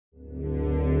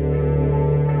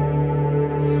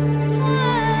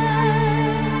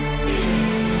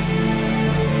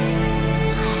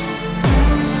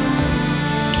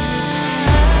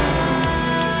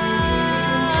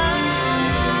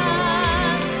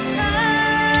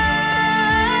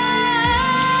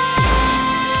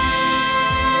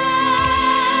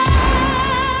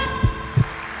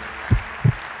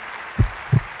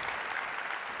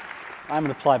I'm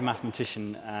an applied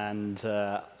mathematician, and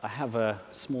I have a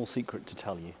small secret to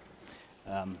tell you.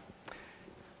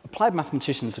 Applied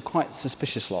mathematicians are quite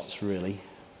suspicious lots, really.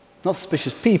 Not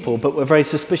suspicious people, but we're very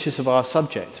suspicious of our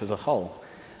subject as a whole.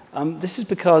 This is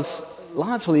because,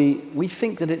 largely, we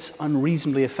think that it's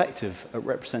unreasonably effective at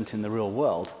representing the real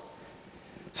world.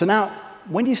 So now,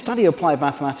 when you study applied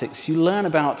mathematics, you learn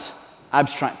about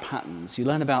abstract patterns. You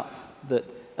learn about that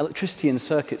electricity in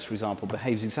circuits, for example,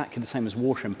 behaves exactly the same as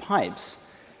water in pipes.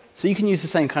 So you can use the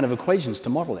same kind of equations to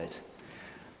model it.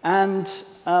 And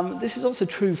this is also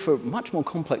true for much more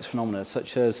complex phenomena,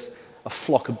 such as a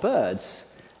flock of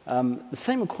birds. The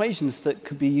same equations that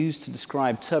could be used to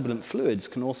describe turbulent fluids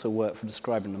can also work for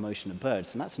describing the motion of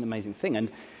birds. And that's an amazing thing. And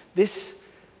this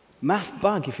math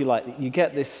bug, if you like, you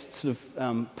get this sort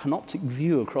of panoptic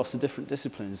view across the different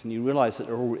disciplines, and you realize that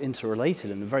they're all interrelated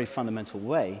in a very fundamental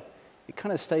way. It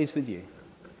kind of stays with you.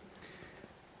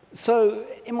 So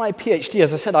in my PhD,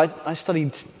 as I said, I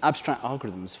studied abstract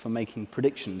algorithms for making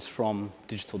predictions from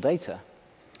digital data.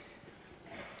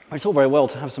 It's all very well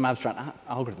to have some abstract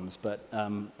algorithms, but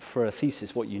for a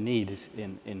thesis, what you need is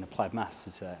in applied maths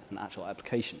is an actual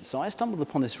application. So I stumbled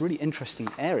upon this really interesting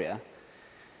area,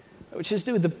 which is to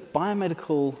do with the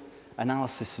biomedical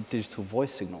analysis of digital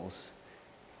voice signals.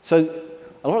 So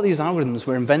a lot of these algorithms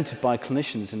were invented by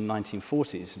clinicians in the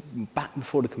 1940s, back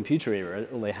before the computer era.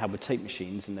 All they had were tape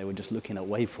machines, and they were just looking at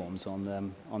waveforms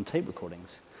on tape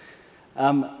recordings.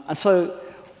 And so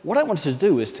what I wanted to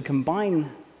do is to combine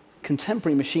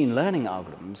contemporary machine learning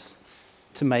algorithms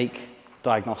to make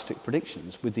diagnostic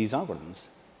predictions with these algorithms.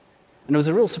 And there was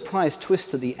a real surprise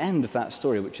twist at the end of that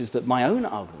story, which is that my own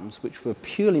algorithms, which were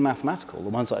purely mathematical, the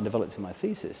ones that I developed in my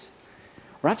thesis,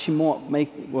 were actually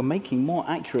making more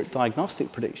accurate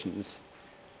diagnostic predictions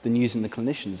than using the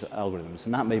clinicians' algorithms.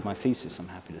 And that made my thesis, I'm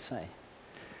happy to say.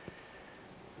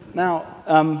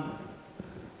 Now,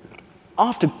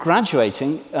 after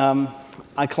graduating,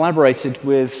 I collaborated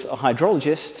with a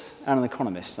hydrologist and an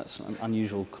economist. That's an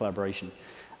unusual collaboration.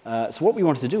 So what we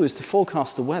wanted to do is to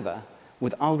forecast the weather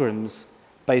with algorithms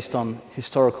based on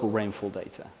historical rainfall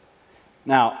data.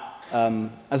 Now,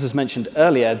 as was mentioned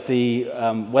earlier, the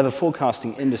weather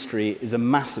forecasting industry is a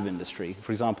massive industry.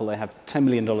 For example, they have $10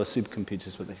 million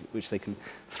supercomputers with which they can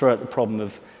throw at the problem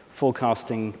of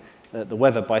forecasting the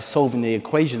weather by solving the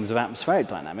equations of atmospheric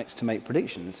dynamics to make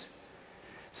predictions.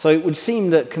 So it would seem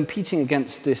that competing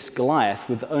against this Goliath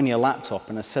with only a laptop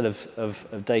and a set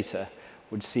of data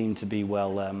would seem to be,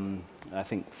 well, I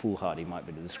think foolhardy might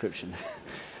be the description.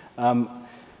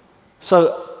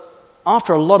 So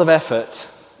after a lot of effort,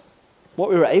 what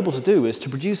we were able to do is to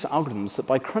produce algorithms that,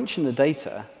 by crunching the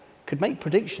data, could make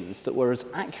predictions that were as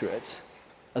accurate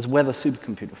as weather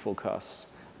supercomputer forecasts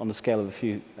on the scale of a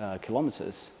few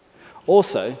kilometers.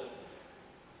 Also,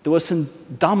 there were some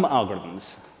dumb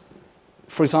algorithms.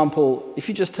 For example, if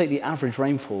you just take the average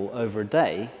rainfall over a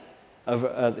day,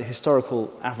 over the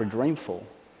historical average rainfall,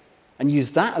 and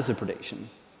use that as a prediction,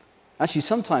 actually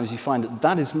sometimes you find that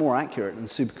that is more accurate than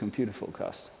supercomputer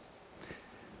forecasts.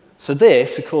 So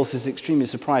this, of course, is extremely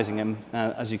surprising and,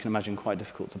 as you can imagine, quite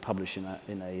difficult to publish in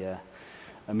a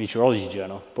meteorology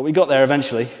journal. But we got there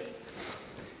eventually.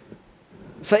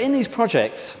 So in these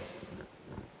projects,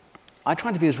 I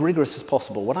tried to be as rigorous as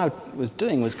possible. What I was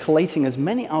doing was collating as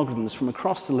many algorithms from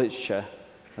across the literature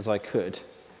as I could,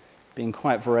 being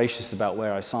quite voracious about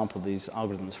where I sampled these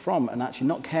algorithms from, and actually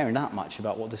not caring that much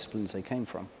about what disciplines they came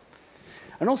from.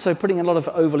 And also putting a lot of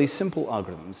overly simple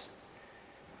algorithms.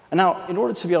 And now, in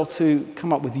order to be able to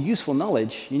come up with useful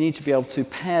knowledge, you need to be able to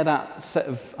pare that set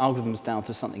of algorithms down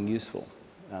to something useful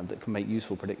that can make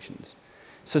useful predictions.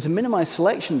 So to minimize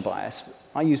selection bias,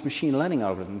 I use machine learning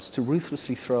algorithms to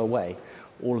ruthlessly throw away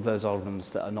all of those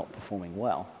algorithms that are not performing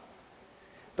well.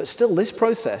 But still, this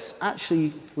process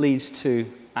actually leads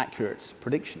to accurate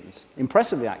predictions,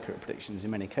 impressively accurate predictions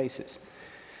in many cases.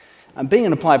 And being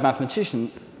an applied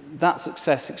mathematician, that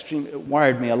success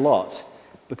worried me a lot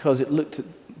because it looked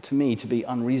to me to be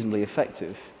unreasonably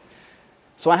effective.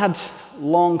 So I had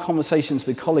long conversations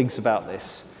with colleagues about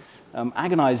this,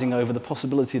 agonizing over the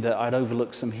possibility that I'd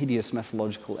overlook some hideous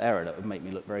methodological error that would make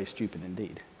me look very stupid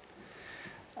indeed.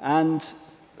 And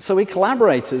so we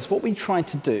collaborators, what we tried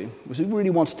to do was we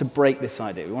really wanted to break this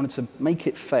idea. We wanted to make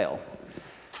it fail.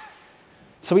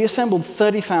 So we assembled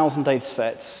 30,000 data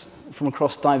sets from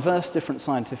across diverse different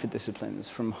scientific disciplines,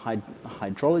 from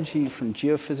hydrology, from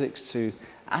geophysics to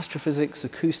astrophysics,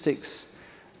 acoustics,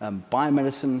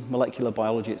 biomedicine, molecular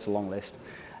biology, it's a long list,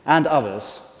 and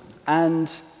others.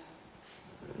 And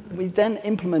we then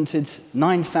implemented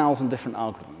 9,000 different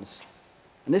algorithms.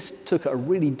 And this took a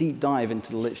really deep dive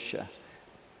into the literature.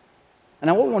 And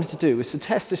now what we wanted to do was to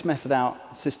test this method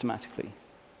out systematically.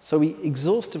 So we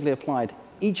exhaustively applied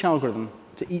each algorithm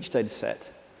to each data set.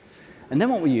 And then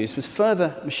what we used was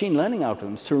further machine learning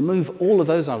algorithms to remove all of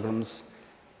those algorithms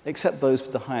except those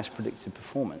with the highest predictive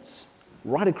performance,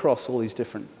 right across all these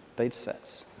different data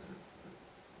sets.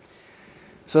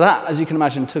 So that, as you can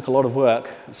imagine, took a lot of work.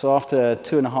 So after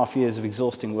 2.5 years of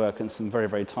exhausting work and some very,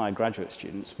 very tired graduate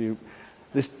students,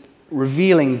 this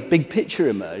revealing big picture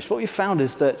emerged. What we found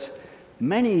is that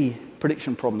many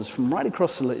prediction problems from right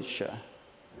across the literature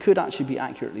could actually be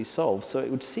accurately solved. So it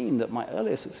would seem that my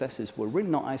earlier successes were really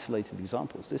not isolated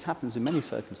examples. This happens in many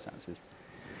circumstances.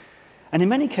 And in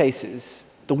many cases,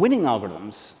 the winning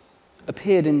algorithms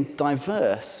appeared in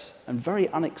diverse and very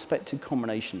unexpected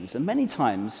combinations. And many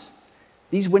times,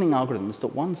 these winning algorithms, the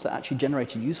ones that actually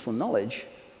generated useful knowledge,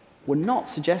 were not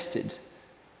suggested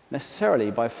necessarily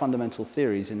by fundamental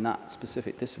theories in that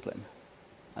specific discipline,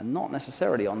 and not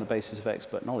necessarily on the basis of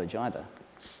expert knowledge either.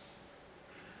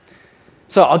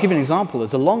 So I'll give you an example.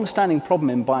 There's a long-standing problem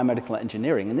in biomedical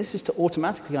engineering, and this is to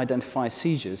automatically identify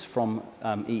seizures from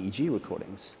EEG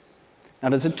recordings. Now,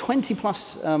 there's a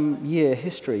 20-plus year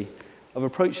history of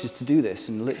approaches to do this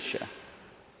in the literature.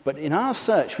 But in our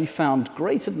search, we found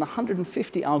greater than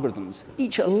 150 algorithms.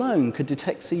 Each alone could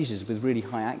detect seizures with really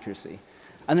high accuracy.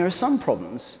 And there are some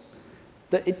problems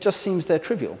that it just seems they're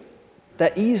trivial.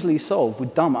 They're easily solved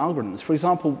with dumb algorithms. For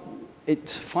example, it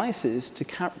suffices to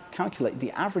calculate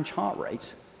the average heart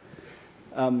rate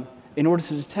in order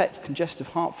to detect congestive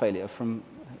heart failure from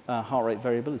heart rate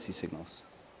variability signals.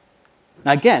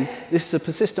 Now again, this is a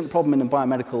persistent problem in the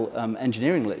biomedical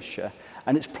engineering literature,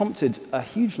 and it's prompted a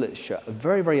huge literature of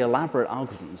very, very elaborate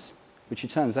algorithms, which it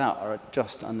turns out are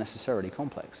just unnecessarily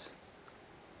complex.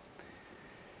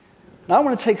 Now I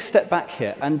want to take a step back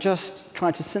here and just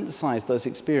try to synthesize those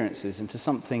experiences into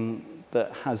something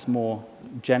that has more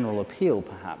general appeal,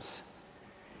 perhaps.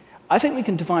 I think we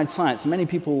can divide science, and many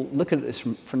people look at this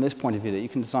from this point of view, that you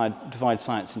can divide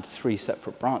science into 3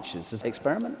 separate branches. There's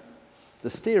experiment,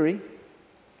 there's theory,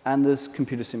 and there's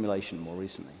computer simulation more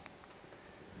recently.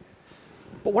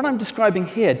 But what I'm describing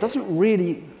here doesn't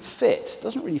really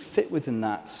fit within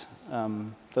that,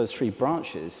 those 3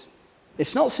 branches.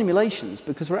 It's not simulations,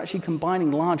 because we're actually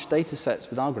combining large data sets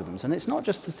with algorithms, and it's not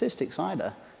just statistics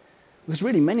either. Because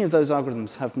really, many of those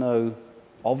algorithms have no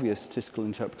obvious statistical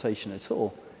interpretation at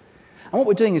all. And what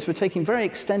we're doing is we're taking very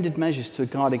extended measures to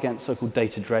guard against so-called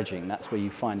data dredging. That's where you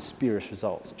find spurious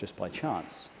results just by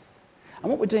chance.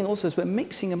 And what we're doing also is we're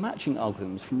mixing and matching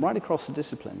algorithms from right across the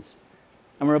disciplines.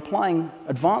 And we're applying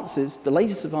advances, the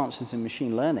latest advances in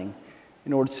machine learning,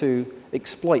 in order to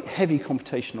exploit heavy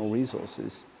computational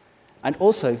resources. And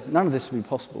also, none of this would be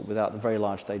possible without the very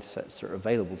large data sets that are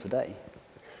available today.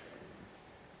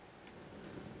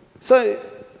 So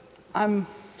I'm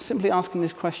simply asking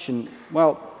this question,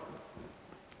 well,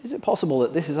 is it possible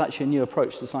that this is actually a new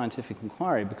approach to scientific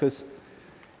inquiry? Because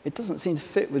it doesn't seem to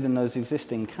fit within those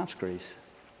existing categories.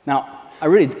 Now, I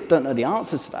really don't know the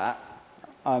answer to that.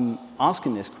 I'm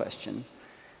asking this question.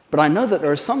 But I know that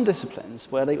there are some disciplines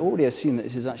where they already assume that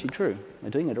this is actually true. They're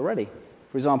doing it already.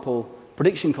 For example,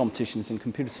 prediction competitions in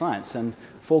computer science and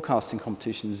forecasting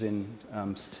competitions in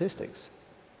statistics.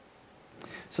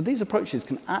 So these approaches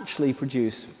can actually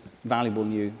produce valuable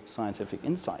new scientific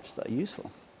insights that are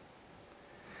useful.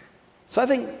 So I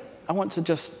think I want to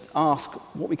just ask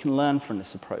what we can learn from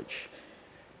this approach.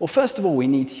 Well, first of all, we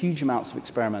need huge amounts of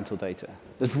experimental data.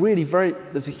 There's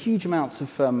a huge amounts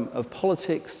of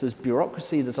politics, there's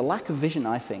bureaucracy, there's a lack of vision,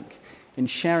 I think, in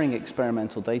sharing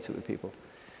experimental data with people.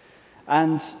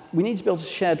 And we need to be able to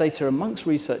share data amongst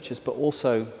researchers, but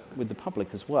also with the public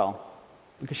as well,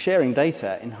 because sharing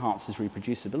data enhances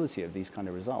reproducibility of these kind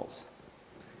of results.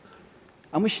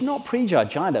 And we should not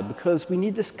prejudge either, because we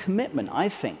need this commitment, I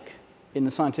think, in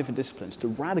the scientific disciplines to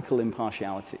radical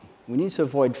impartiality. We need to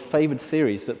avoid favored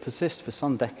theories that persist for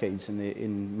some decades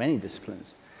in many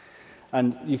disciplines.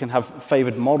 And you can have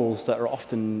favored models that are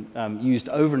often used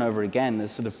over and over again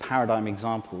as sort of paradigm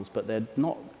examples, but they're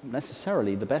not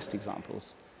necessarily the best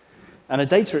examples. And the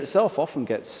data itself often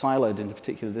gets siloed into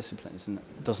particular disciplines and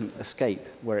doesn't escape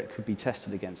where it could be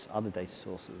tested against other data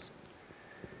sources.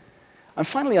 And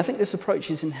finally, I think this approach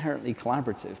is inherently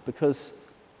collaborative, because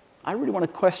I really want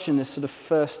to question this sort of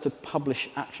first-to-publish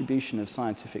attribution of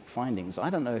scientific findings. I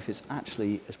don't know if it's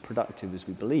actually as productive as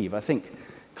we believe. I think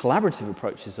collaborative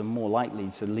approaches are more likely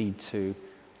to lead to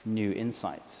new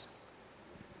insights.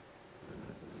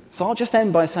 So I'll just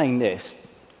end by saying this.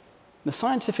 The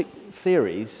scientific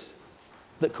theories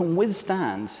that can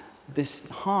withstand this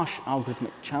harsh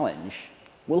algorithmic challenge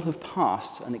will have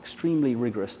passed an extremely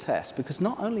rigorous test, because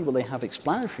not only will they have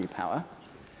explanatory power,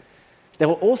 They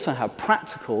will also have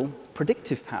practical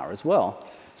predictive power as well.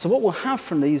 So what we'll have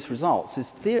from these results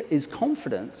is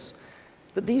confidence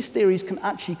that these theories can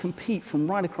actually compete from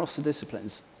right across the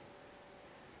disciplines.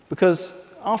 Because,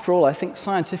 after all, I think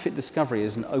scientific discovery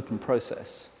is an open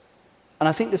process. And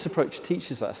I think this approach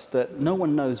teaches us that no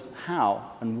one knows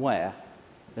how and where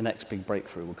the next big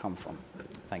breakthrough will come from.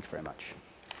 Thank you very much.